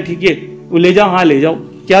آیا، بولے ٹھیک ہے وہ لے جاؤ، ہاں لے جاؤ،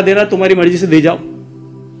 کیا دے رہا تمہاری مرضی سے دے جاؤ،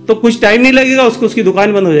 تو کچھ ٹائم نہیں لگے گا اس کو، اس کی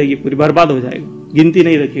دکان بند ہو جائے گی، پوری برباد ہو جائے گا، گنتی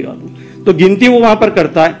نہیں رکھے گا. تو گنتی وہ وہاں پر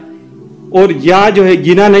کرتا ہے، اور یہاں جو ہے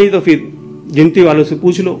گنا نہیں تو پھر گنتی والوں سے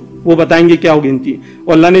پوچھ لو، وہ بتائیں گے کیا وہ گنتی ہے.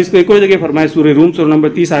 اور اللہ نے اس کو ایک اور جگہ فرمایا سورہ روم سورہ نمبر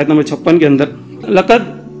 30 آیت نمبر 56 کے اندر، لقد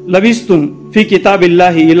لبثتم فی کتاب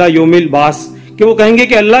اللہ الی یوم البعث، کہ وہ کہیں گے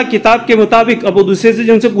کہ اللہ کتاب کے مطابق. اب وہ دوسرے سے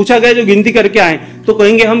جن سے پوچھا گیا جو گنتی کر کے آئے تو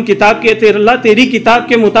کہیں گے ہم کتاب کے اللہ تیری کتاب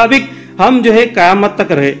کے مطابق ہم جو ہے قیامت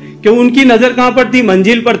تک رہے. کہ ان کی نظر کہاں پر تھی؟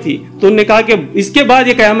 منزل پر تھی. تو انہوں نے کہا کہ اس کے بعد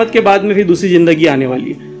یہ قیامت کے بعد میں پھر دوسری زندگی آنے والی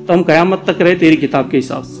ہے، تو ہم قیامت تک رہے تیری کتاب کے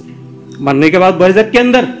حساب سے، مرنے کے بعد برزخ کے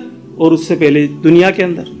اندر اور اس سے پہلے دنیا کے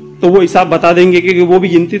اندر. تو وہ حساب بتا دیں گے کہ وہ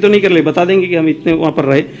بھی گنتی تو نہیں کر لے، بتا دیں گے کہ ہم اتنے وہاں پر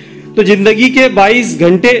رہے. تو زندگی کے 22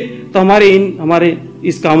 گھنٹے تو ہمارے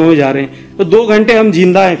اس کاموں میں جا رہے ہیں. تو 2 گھنٹے ہم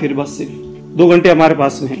زندہ ہیں، پھر بس صرف 2 گھنٹے ہمارے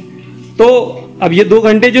پاس میں ہیں. تو اب یہ 2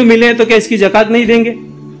 گھنٹے جو ملے ہیں تو کیا اس کی زکوٰۃ نہیں دیں گے؟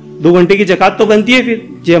 2 گھنٹے کی زکوٰۃ تو بنتی ہے، پھر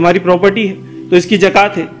یہ ہماری پراپرٹی ہے تو اس کی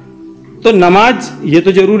زکوٰۃ ہے. تو نماز یہ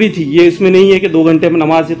تو ضروری تھی، یہ اس میں نہیں ہے کہ 2 گھنٹے میں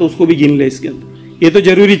نماز ہے تو اس کو بھی گن لے اس کے اندر، یہ تو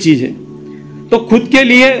ضروری چیز ہے. تو خود کے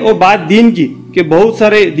لیے اور بات دین کی کہ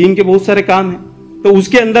دین کے بہت سارے کام ہیں، تو اس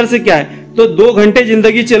کے اندر سے کیا ہے؟ تو 2 گھنٹے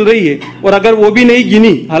زندگی چل رہی ہے اور اگر وہ بھی نہیں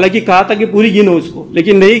گنی، حالانکہ کہا تھا کہ پوری گنو اس کو،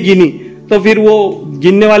 لیکن نہیں گنی تو پھر وہ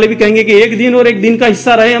گننے والے بھی کہیں گے کہ 1 دن اور 1 دن کا حصہ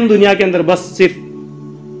رہے ہم دنیا کے اندر، بس صرف.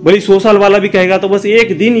 بڑی 100 سال والا بھی کہے گا تو بس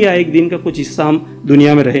 1 دن یا 1 دن کا کچھ حصہ ہم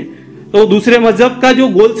دنیا میں رہے. تو دوسرے مذہب کا جو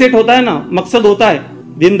گول سیٹ ہوتا ہے نا، مقصد ہوتا ہے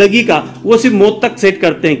زندگی کا، وہ صرف موت تک سیٹ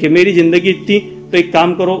کرتے ہیں کہ میری زندگی اتنی، تو ایک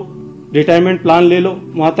کام کرو ریٹائرمنٹ پلان لے لو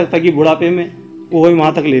وہاں تک، تاکہ بڑھاپے میں وہ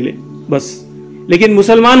وہاں تک لے لے بس. لیکن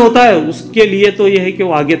مسلمان ہوتا ہے اس کے لیے تو یہ ہے کہ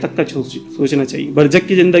وہ آگے تک کا سوچنا چاہیے، برزخ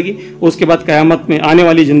کی زندگی اور اس کے بعد قیامت میں آنے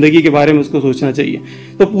والی زندگی کے بارے میں اس کو سوچنا چاہیے.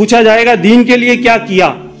 تو پوچھا جائے گا دین کے لیے کیا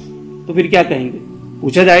کیا، تو پھر کیا کہیں گے؟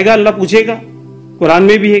 پوچھا جائے گا، اللہ پوچھے گا. قرآن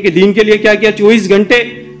میں بھی ہے کہ دین کے لیے کیا کیا. 24 گھنٹے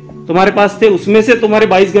تمہارے پاس تھے، اس میں سے تمہارے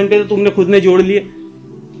 22 گھنٹے تو تم نے خود نے جوڑ لیے،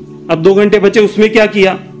 اب 2 گھنٹے بچے، اس میں کیا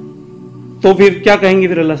کیا؟ تو پھر کیا کہیں گے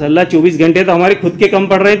پھر اللہ سے؟ اللہ 24 گھنٹے تو ہمارے خود کے کم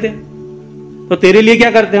پڑ رہے تھے، تو تیرے لیے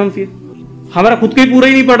کیا کرتے ہم؟ پھر ہمارا خود کا ہی پورا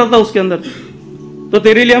ہی نہیں پڑ رہا تھا اس کے اندر، تو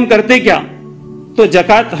تیرے لیے ہم کرتے کیا؟ تو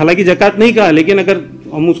زکوٰۃ، حالانکہ زکوٰۃ نہیں کہا، لیکن اگر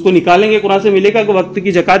ہم اس کو نکالیں گے قرآن سے ملے گا کہ وقت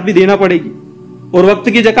کی زکوٰۃ بھی دینا پڑے گی. اور وقت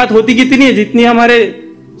کی زکوٰۃ ہوتی کتنی ہے؟ جتنی ہمارے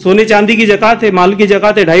سونے چاندی کی زکوٰۃ ہے، مال کی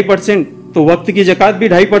زکوٰۃ ہے 2.5%، تو وقت کی زکوٰۃ بھی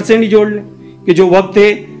 2.5% ہی جوڑ لیں کہ جو وقت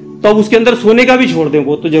ہے. تو اب اس کے اندر سونے کا بھی چھوڑ دیں،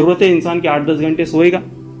 وہ تو ضرورت ہے انسان کے 8-10 گھنٹے سوئے گا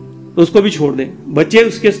تو اس کو بھی چھوڑ دیں، بچے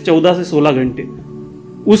اس کے 14 سے 16 گھنٹے،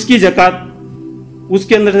 اس کی زکوٰۃ اس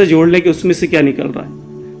کے اندر سے جوڑ لیں کہ اس میں سے کیا نکل رہا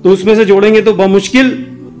ہے. تو اس میں سے جوڑیں گے تو بمشکل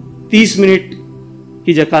 30 منٹ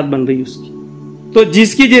کی زکوٰۃ بن رہی ہے اس کی. تو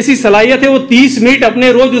جس کی جیسی صلاحیت ہے وہ 30 منٹ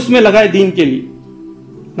اپنے روز اس میں لگائے دین کے لیے،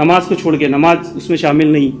 نماز کو چھوڑ کے، نماز اس میں شامل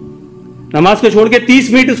نہیں، نماز کو چھوڑ کے 30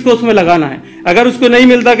 منٹ اس کو اس میں لگانا ہے. اگر اس کو نہیں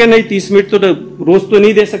ملتا کہ نہیں 30 منٹ تو روز تو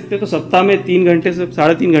نہیں دے سکتے، تو سپتاہ میں 3 گھنٹے سے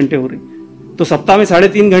 3.5 گھنٹے ہو رہے ہیں، تو سپتاہ میں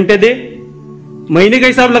 3.5 گھنٹے دے. مہینے کا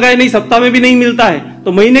حساب لگائے، نہیں سپتاہ میں بھی نہیں ملتا ہے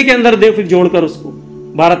تو مہینے کے اندر دے، پھر جوڑ کر اس کو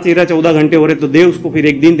 12, 13, 14 گھنٹے ہو رہے تو دے اس کو، پھر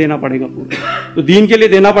 1 دن دینا پڑے گا پورا. تو دین کے لیے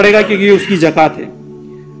دینا پڑے گا کیونکہ یہ اس کی زکوٰۃ ہے.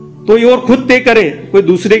 تو یہ اور خود طے کرے، کوئی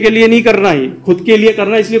دوسرے کے لیے نہیں کرنا ہے، خود کے لیے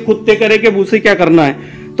کرنا ہے، اس لیے خود طے کرے کہ اسے کیا کرنا ہے.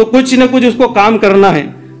 تو کچھ نہ کچھ اس کو کام کرنا ہے،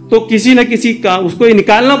 تو کسی نہ کسی کا اس کو یہ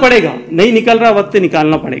نکالنا پڑے گا، نہیں نکل رہا وقت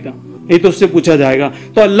نکالنا پڑے گا. نہیں تو اس سے پوچھا جائے گا.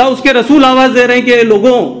 تو اللہ اس کے رسول آواز دے رہے ہیں کہ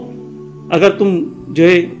لوگوں اگر تم جو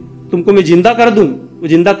ہے تم کو میں زندہ کر دوں, وہ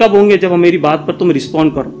زندہ کب ہوں گے؟ جب میری بات پر تم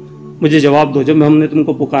رسپونڈ کرو, مجھے جواب دو. جب ہم نے تم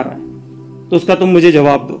کو پکارا ہے تو اس کا تم مجھے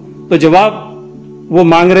جواب دو. تو جواب وہ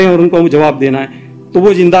مانگ رہے ہیں اور ان کو جواب دینا ہے, تو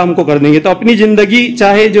وہ زندہ ہم کو کر دیں گے. تو اپنی زندگی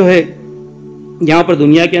چاہے جو ہے یہاں پر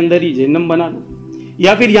دنیا کے اندر ہی جہنم بنا لو,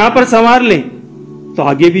 یا پھر یہاں پر سنوار لیں تو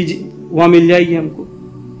آگے بھی وہاں مل جائے گی ہم کو.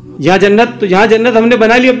 یہاں جنت, تو یہاں جنت ہم نے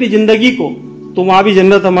بنا لی اپنی زندگی کو, تو وہاں بھی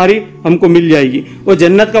جنت ہماری ہم کو مل جائے گی. اور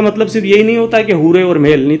جنت کا مطلب صرف یہی نہیں ہوتا ہے کہ حورے اور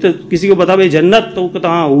محل, نہیں تو کسی کو بتا بھائی جنت تو کہتا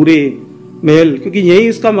ہاں حورے محل, کیونکہ یہی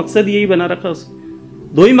اس کا مقصد یہی بنا رکھا اس نے.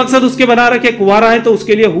 دو ہی مقصد اس کے بنا رکھے, کنوارا ہے تو اس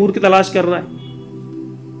کے لیے حور کی تلاش کر رہا ہے,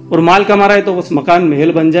 اور مال کما رہا ہے تو بس مکان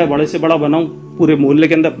محل بن جائے, بڑے سے بڑا بناؤں, پورے محلے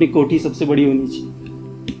کے اندر اپنی کوٹھی سب سے بڑی ہونی چاہیے.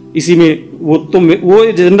 اسی میں وہ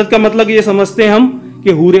جنت کا مطلب یہ سمجھتے ہیں ہم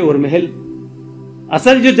کہ حورے اور محل.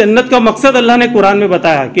 اصل جو جنت کا مقصد اللہ نے قرآن میں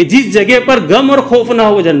بتایا کہ جس جگہ پر غم اور خوف نہ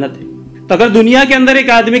ہو وہ جنت ہے. تو اگر دنیا کے اندر ایک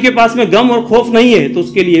آدمی کے پاس میں غم اور خوف نہیں ہے تو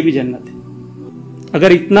اس کے لیے بھی جنت ہے.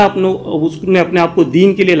 اگر اتنا اس نے اپنے آپ کو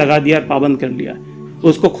دین کے لیے لگا دیا اور پابند کر لیا تو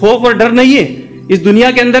اس کو خوف اور ڈر نہیں ہے. اس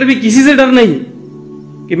دنیا کے اندر بھی کسی سے ڈر نہیں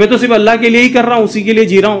کہ میں تو صرف اللہ کے لیے ہی کر رہا ہوں, اسی کے لیے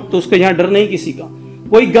جی رہا ہوں, تو اس کا یہاں ڈر نہیں کسی کا.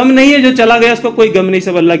 کوئی غم نہیں ہے, جو چلا گیا اس کا کوئی غم نہیں,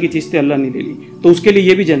 سب اللہ کی چیز تھے اللہ نے لے لی, تو اس کے لیے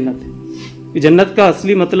یہ بھی جنت ہے. جنت کا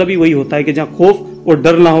اصلی مطلب ہی وہی ہوتا ہے کہ جہاں خوف اور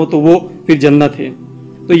ڈر نہ ہو تو وہ پھر جنت ہے.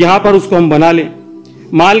 تو یہاں پر اس کو ہم بنا لیں.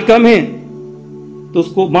 مال کم ہے تو اس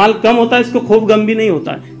کو, مال کم ہوتا ہے اس کو خوف غم بھی نہیں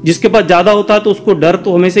ہوتا ہے. جس کے پاس زیادہ ہوتا ہے تو اس کو ڈر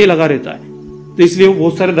تو ہمیشہ ہی لگا رہتا ہے, تو اس لیے وہ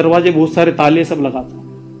بہت سارے دروازے, بہت سارے تالے سب لگاتا ہے,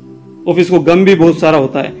 اور پھر اس کو غم بھی بہت سارا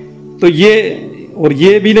ہوتا ہے. تو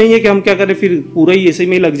یہ بھی نہیں ہے کہ ہم کیا کریں پھر پورا ہی ایسے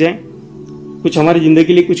میں لگ جائیں, کچھ ہماری زندگی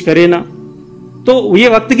کے لیے کچھ کرے نا. تو یہ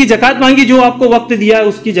وقت کی زکات مانگی, جو آپ کو وقت دیا ہے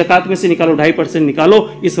اس کی زکات میں سے نکالو, 2.5% نکالو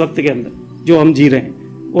اس وقت کے اندر جو ہم جی رہے ہیں,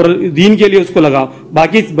 اور دین کے لیے اس کو لگاؤ.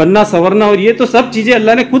 باقی بننا سنورنا اور یہ تو سب چیزیں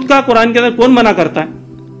اللہ نے خود کہا قرآن کے اندر. کون منع کرتا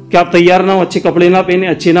ہے کہ آپ تیار نہ ہو, اچھے کپڑے نہ پہنے,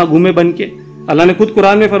 اچھے نہ گھومے بن کے؟ اللہ نے خود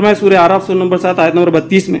قرآن میں فرمایا سورہ اعراف سورہ نمبر 7 آیت نمبر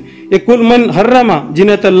 32 میں, کل من حرم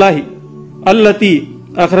زینت اللہ التی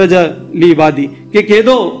اخرج لعبادی, کہ کہہ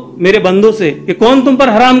دو میرے بندوں سے کہ کون تم پر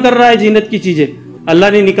حرام کر رہا ہے زینت کی چیزیں, اللہ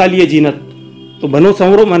نے نکالی ہے زینت. تو بنو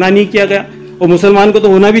سنورو منع نہیں کیا گیا. اور مسلمان کو تو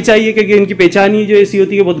ہونا بھی چاہیے کہ ان کی پہچان ہی جو ایسی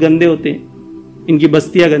ہوتی ہے بہت گندے ہوتے ہیں, ان کی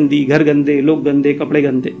بستیاں گندی, گھر گندے, لوگ گندے, کپڑے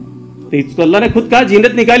گندے. تو اس کو اللہ نے خود کہا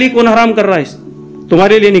زینت نکالی, کون حرام کر رہا ہے,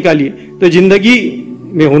 تمہارے لیے نکالی ہے. تو زندگی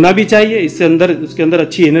میں ہونا بھی چاہیے, اس کے اندر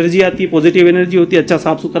اچھی انرجی آتی ہے, پازیٹیو انرجی ہوتی ہے, اچھا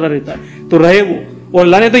صاف ستھرا رہتا ہے, تو رہے وہ. اور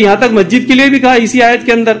اللہ نے تو یہاں تک مسجد کے لیے بھی کہا اسی آیت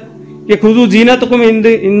کے اندر کہ خذوا زینتکم عند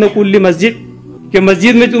کل مسجد, کہ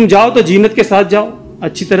مسجد میں تم جاؤ تو زینت کے ساتھ جاؤ,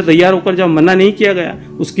 اچھی طرح تیار ہو کر جاؤ. منع نہیں کیا گیا,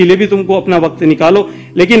 اس کے لیے بھی تم کو اپنا وقت نکالو,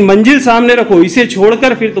 لیکن منزل سامنے رکھو, اسے چھوڑ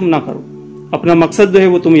کر پھر تم نہ کرو. اپنا مقصد جو ہے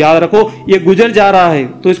وہ تم یاد رکھو, یہ گزر جا رہا ہے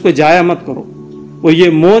تو اس کو ضائع مت کرو. اور یہ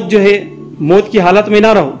موت جو ہے, موت کی حالت میں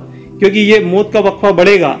نہ رہو, کیونکہ یہ موت کا وقفہ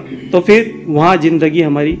بڑھے گا تو پھر وہاں زندگی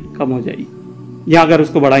ہماری کم ہو جائے گی. یہاں اگر اس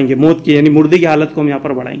کو بڑھائیں گے, موت کی یعنی مردے کی حالت کو ہم یہاں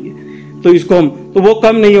پر بڑھائیں گے تو اس کو تو وہ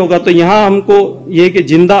کم نہیں ہوگا. تو یہاں ہم کو یہ کہ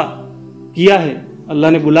زندہ کیا ہے, اللہ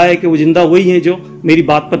نے بلایا کہ وہ زندہ وہی ہیں جو میری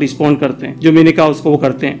بات پر رسپونڈ کرتے ہیں, جو میں نے کہا اس کو وہ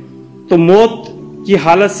کرتے ہیں. تو موت کی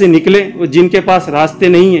حالت سے نکلیں, اور جن کے پاس راستے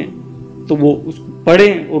نہیں ہیں تو وہ اس کو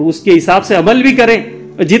پڑھیں اور اس کے حساب سے عمل بھی کریں,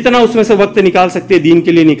 اور جتنا اس میں سے وقت نکال سکتے دین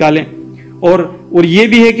کے لیے نکالیں. اور یہ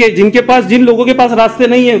بھی ہے کہ جن لوگوں کے پاس راستے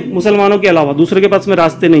نہیں ہیں, مسلمانوں کے علاوہ دوسرے کے پاس میں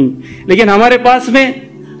راستے نہیں, لیکن ہمارے پاس میں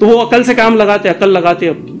تو وہ عقل سے کام لگاتے, عقل لگاتے,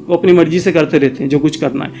 وہ اپنی مرضی سے کرتے رہتے ہیں جو کچھ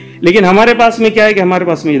کرنا ہے. لیکن ہمارے پاس میں کیا ہے کہ ہمارے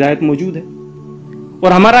پاس میں ہدایت موجود ہے,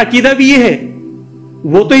 اور ہمارا عقیدہ بھی یہ ہے.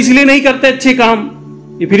 وہ تو اس لیے نہیں کرتے اچھے کام,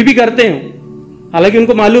 یہ پھر بھی کرتے ہیں, حالانکہ ان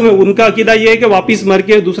کو معلوم ہے, ان کا عقیدہ یہ ہے کہ واپس مر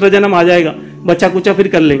کے دوسرا جنم آ جائے گا, بچہ کچا پھر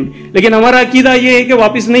کر لیں گے. لیکن ہمارا عقیدہ یہ ہے کہ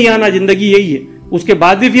واپس نہیں آنا, زندگی یہی ہے. اس کے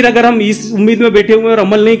بعد بھی پھر اگر ہم اس امید میں بیٹھے ہوئے اور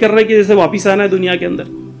عمل نہیں کر رہے کہ جیسے واپس آنا ہے دنیا کے اندر,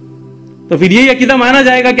 تو پھر یہی عقیدہ مانا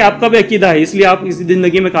جائے گا کہ آپ کا بھی عقیدہ ہے, اس لیے آپ اس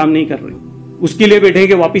زندگی میں کام نہیں کر رہے, اس کے لیے بیٹھے ہیں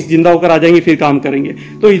کہ واپس زندہ ہو کر آ جائیں گے پھر کام کریں گے.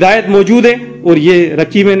 تو ہدایت موجود ہے اور یہ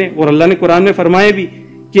رکھی میں نے, اور اللہ نے قرآن میں فرمایا بھی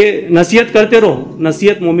کہ نصیحت کرتے رہو,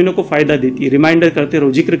 نصیحت مومنوں کو فائدہ دیتی ہے, ریمائنڈر کرتے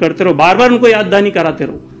رہو, ذکر کرتے رہو, بار بار ان کو یاد دہانی کراتے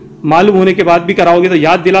رہو. معلوم ہونے کے بعد بھی کراؤ گے تو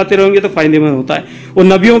یاد دلاتے رہو گے تو فائدے مند ہوتا ہے. اور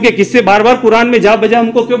نبیوں کے قصے بار بار قرآن میں جا بجا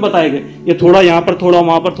ہم کو کیوں بتائے گئے, یہ تھوڑا یہاں پر, تھوڑا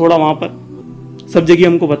وہاں پر, تھوڑا وہاں پر, سب جگہ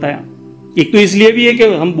ہم کو بتایا. ایک تو اس لیے بھی ہے کہ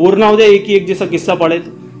ہم بور نہ ہو جائے, ایک جیسا قصہ پڑھے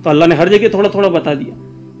تو اللہ نے ہر جگہ تھوڑا تھوڑا بتا دیا.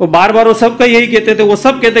 اور بار بار وہ سب کا یہی کہتے تھے, وہ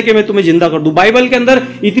سب کہتے کہ میں تمہیں زندہ کر دوں. بائبل کے اندر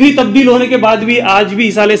اتنی تبدیل ہونے کے بعد بھی آج بھی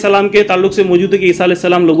عیسیٰ علیہ السلام کے تعلق سے موجود ہے کہ عیسیٰ علیہ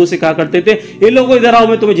السلام لوگوں سے کہا کرتے تھے, یہ لوگوں ادھر آؤ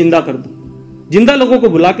میں تمہیں زندہ کر دوں. زندہ لوگوں کو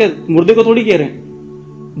بلا کے, مردے کو تھوڑی کہہ رہے ہیں,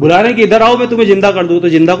 بلا رہے ہیں کہ ادھر آؤ میں تمہیں زندہ کر دوں. تو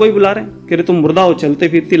زندہ کو ہی بلا رہے ہیں, کہہ رہے تم مردہ ہو, چلتے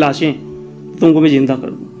پھرتی لاشیں, تم کو میں زندہ کر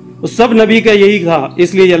دوں. وہ سب نبی کا یہی تھا،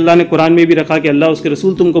 اس لیے اللہ نے قرآن میں بھی رکھا کہ اللہ اس کے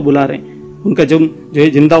رسول تم کو بلا رہے ہیں، ان کا جو ہے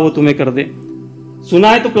زندہ وہ تمہیں کر دے.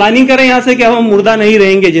 سنا ہے تو پلاننگ کریں یہاں سے کہ ہم مردہ نہیں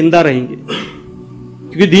رہیں گے، زندہ رہیں گے،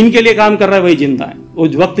 کیونکہ دین کے لیے کام کر رہا ہے وہی زندہ ہے. وہ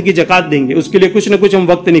وقت کی زکات دیں گے، اس کے لیے کچھ نہ کچھ ہم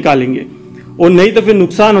وقت نکالیں گے، اور نہیں تو پھر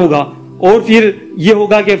نقصان ہوگا. اور پھر یہ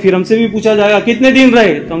ہوگا کہ پھر ہم سے بھی پوچھا جائے گا کتنے دن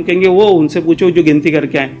رہے، تو ہم کہیں گے وہ ان سے پوچھو جو گنتی کر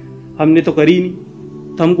کے آئے، ہم نے تو کری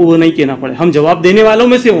نہیں، تو ہم کو وہ نہیں کہنا پڑے، ہم جواب دینے والوں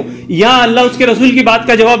میں سے ہوں. یہاں اللہ اس کے رسول کی بات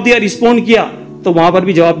کا جواب دیا، رسپونڈ کیا، تو وہاں پر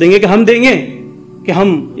بھی جواب دیں گے کہ ہم دیں گے کہ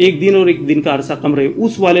ہم ایک دن اور ایک دن کا عرصہ کم رہے،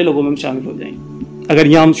 اس والے لوگوں میں ہم شامل ہو جائیں گے اگر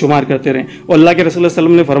یہاں ہم شمار کرتے رہیں. اور اللہ کے رسول صلی اللہ علیہ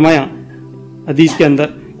وسلم نے فرمایا حدیث کے اندر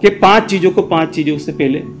کہ 5 چیزوں سے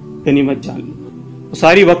پہلے غنیمت جان لو،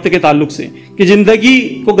 ساری وقت کے تعلق سے، کہ زندگی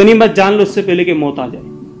کو غنیمت جان لو اس سے پہلے کہ موت آ جائے.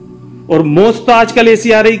 اور موت تو آج کل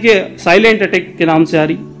ایسی آ رہی کہ سائلنٹ اٹیک کے نام سے آ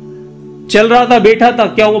رہی. چل رہا تھا، بیٹھا تھا،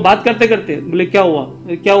 کیا ہوا، بات کرتے کرتے بولے کیا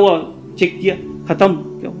ہوا چیک کیا، ختم،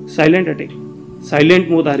 کیا ہوا، سائلنٹ اٹیک، سائلنٹ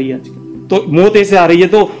موت آ رہی ہے آج کل. تو موت ایسے آ رہی ہے،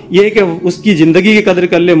 تو یہ ہے کہ اس کی زندگی کی قدر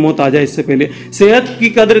کر لے، موت آ جائے اس سے پہلے. صحت کی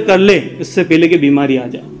قدر کر لے اس سے پہلے کہ بیماری آ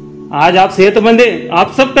جائے. آج آپ صحت مند ہیں،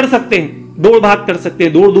 آپ سب کر سکتے ہیں، دوڑ بھاگ کر سکتے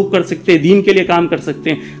ہیں، دوڑ دھوپ کر سکتے ہیں، دین کے لیے کام کر سکتے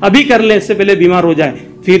ہیں، ابھی کر لیں اس سے پہلے بیمار ہو جائے،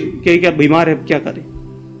 پھر کہ کیا بیمار ہے کیا کرے،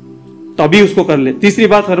 تو ابھی اس کو کر لے. تیسری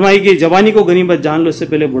بات فرمائی کہ جوانی کو غنیمت جان لو اس سے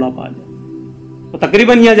پہلے بڑھاپا آ جائے. تو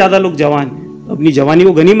تقریباً یہاں زیادہ لوگ جوان ہیں، اپنی جوانی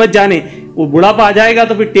کو غنیمت جانے، وہ بڑھاپا آ جائے گا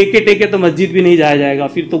تو پھر ٹیکے تو مسجد بھی نہیں جایا جائے گا،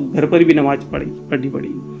 پھر تو گھر پر بھی نماز پڑھنی پڑے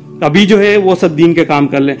گی. ابھی جو ہے وہ سب دین کے کام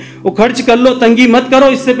کر لیں. وہ خرچ کر لو، تنگی مت کرو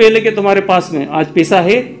اس سے پہلے کہ تمہارے پاس میں آج پیسہ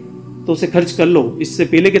ہے تو اسے خرچ کر لو اس سے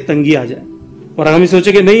پہلے کہ تنگی آ جائے. اور ہم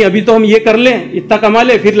سوچیں کہ نہیں ابھی تو ہم یہ کر لیں، اتنا کما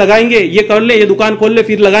لیں پھر لگائیں گے، یہ کر لیں، یہ دکان کھول لیں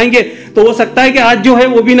پھر لگائیں گے، تو ہو سکتا ہے کہ آج جو ہے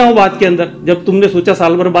وہ بھی نہ ہو بات کے اندر. جب تم نے سوچا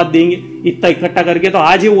سال بھر بعد دیں گے اتنا اکٹھا کر کے، تو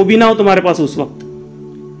آج ہے وہ بھی نہ ہو تمہارے پاس. اس وقت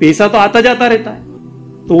پیسہ تو آتا جاتا رہتا ہے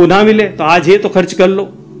تو وہ نہ ملے، تو آج ہے تو خرچ کر لو.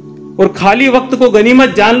 اور خالی وقت کو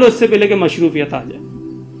غنیمت جان لو اس سے پہلے کہ مصروفیت آ جائے.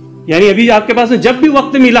 یعنی ابھی آپ کے پاس میں جب بھی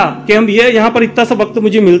وقت ملا کہ ہم یہ یہاں پر اتنا سا وقت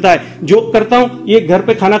مجھے ملتا ہے، جاب کرتا ہوں، یہ گھر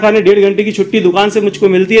پہ کھانا کھانے 1.5 گھنٹے کی چھٹی دکان سے مجھ کو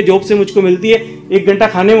ملتی ہے، جاب سے مجھ کو ملتی ہے، 1 گھنٹہ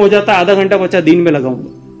کھانے میں ہو جاتا ہے، آدھا گھنٹہ بچا دین میں لگاؤں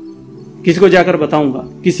گا، کسی کو جا کر بتاؤں گا،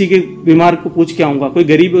 کسی کے بیمار کو پوچھ کے آؤں گا، کوئی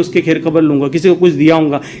غریب ہے اس کے خیر خبر لوں گا، کسی کو کچھ دیا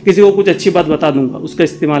ہوں گا، کسی کو کچھ اچھی بات بتا دوں گا، اس کا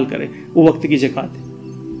استعمال کرے. وہ وقت کی زکات ہے.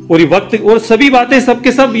 اور یہ وقت اور سبھی باتیں سب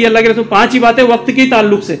کے سب یہ اللہ کے رسول 5 ہی باتیں وقت کے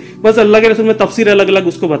تعلق سے، بس اللہ کے رسول میں تفسیر الگ الگ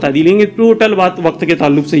اس کو بتا دی، لیں گے ٹوٹل بات وقت کے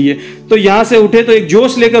تعلق سے. یہ تو یہاں سے اٹھے تو ایک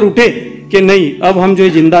جوش لے کر اٹھے کہ نہیں اب ہم جو ہے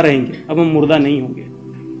زندہ رہیں گے، اب ہم مردہ نہیں ہوں گے،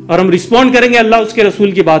 اور ہم رسپونڈ کریں گے اللہ اس کے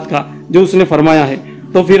رسول کی بات کا جو اس نے فرمایا ہے،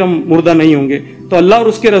 تو پھر ہم مردہ نہیں ہوں گے. تو اللہ اور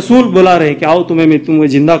اس کے رسول بلا رہے ہیں کہ آؤ تمہیں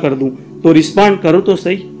زندہ کر دوں، تو رسپونڈ کرو تو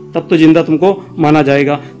صحیح، تب تو زندہ تم کو مانا جائے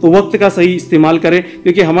گا. تو وقت کا صحیح استعمال کرے،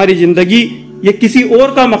 کیونکہ ہماری زندگی یہ کسی اور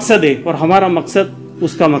کا مقصد ہے اور ہمارا مقصد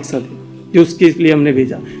اس کا مقصد ہے جو اس کے لیے ہم نے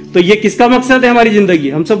بھیجا. تو یہ کس کا مقصد ہے ہماری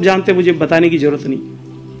زندگی ہم سب جانتے ہیں، مجھے بتانے کی ضرورت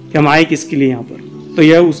نہیں کہ ہم آئے کس کے لیے یہاں پر. تو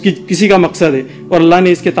یہ اس کی کسی کا مقصد ہے. اور اللہ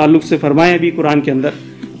نے اس کے تعلق سے فرمایا بھی قرآن کے اندر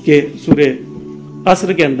کہ سورہ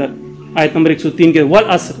عصر کے اندر آیت نمبر 103 کے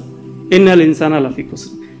والعصر ان الانسان لفی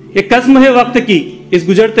خسر، یہ قسم ہے وقت کی، اس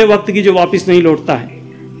گزرتے وقت کی جو واپس نہیں لوٹتا ہے،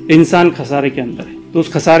 انسان خسارے کے اندر ہے. تو اس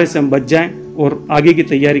خسارے سے ہم بچ جائیں اور آگے کی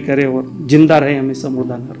تیاری کریں اور زندہ رہیں، ہمیشہ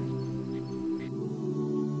مردہ نہ رہیں.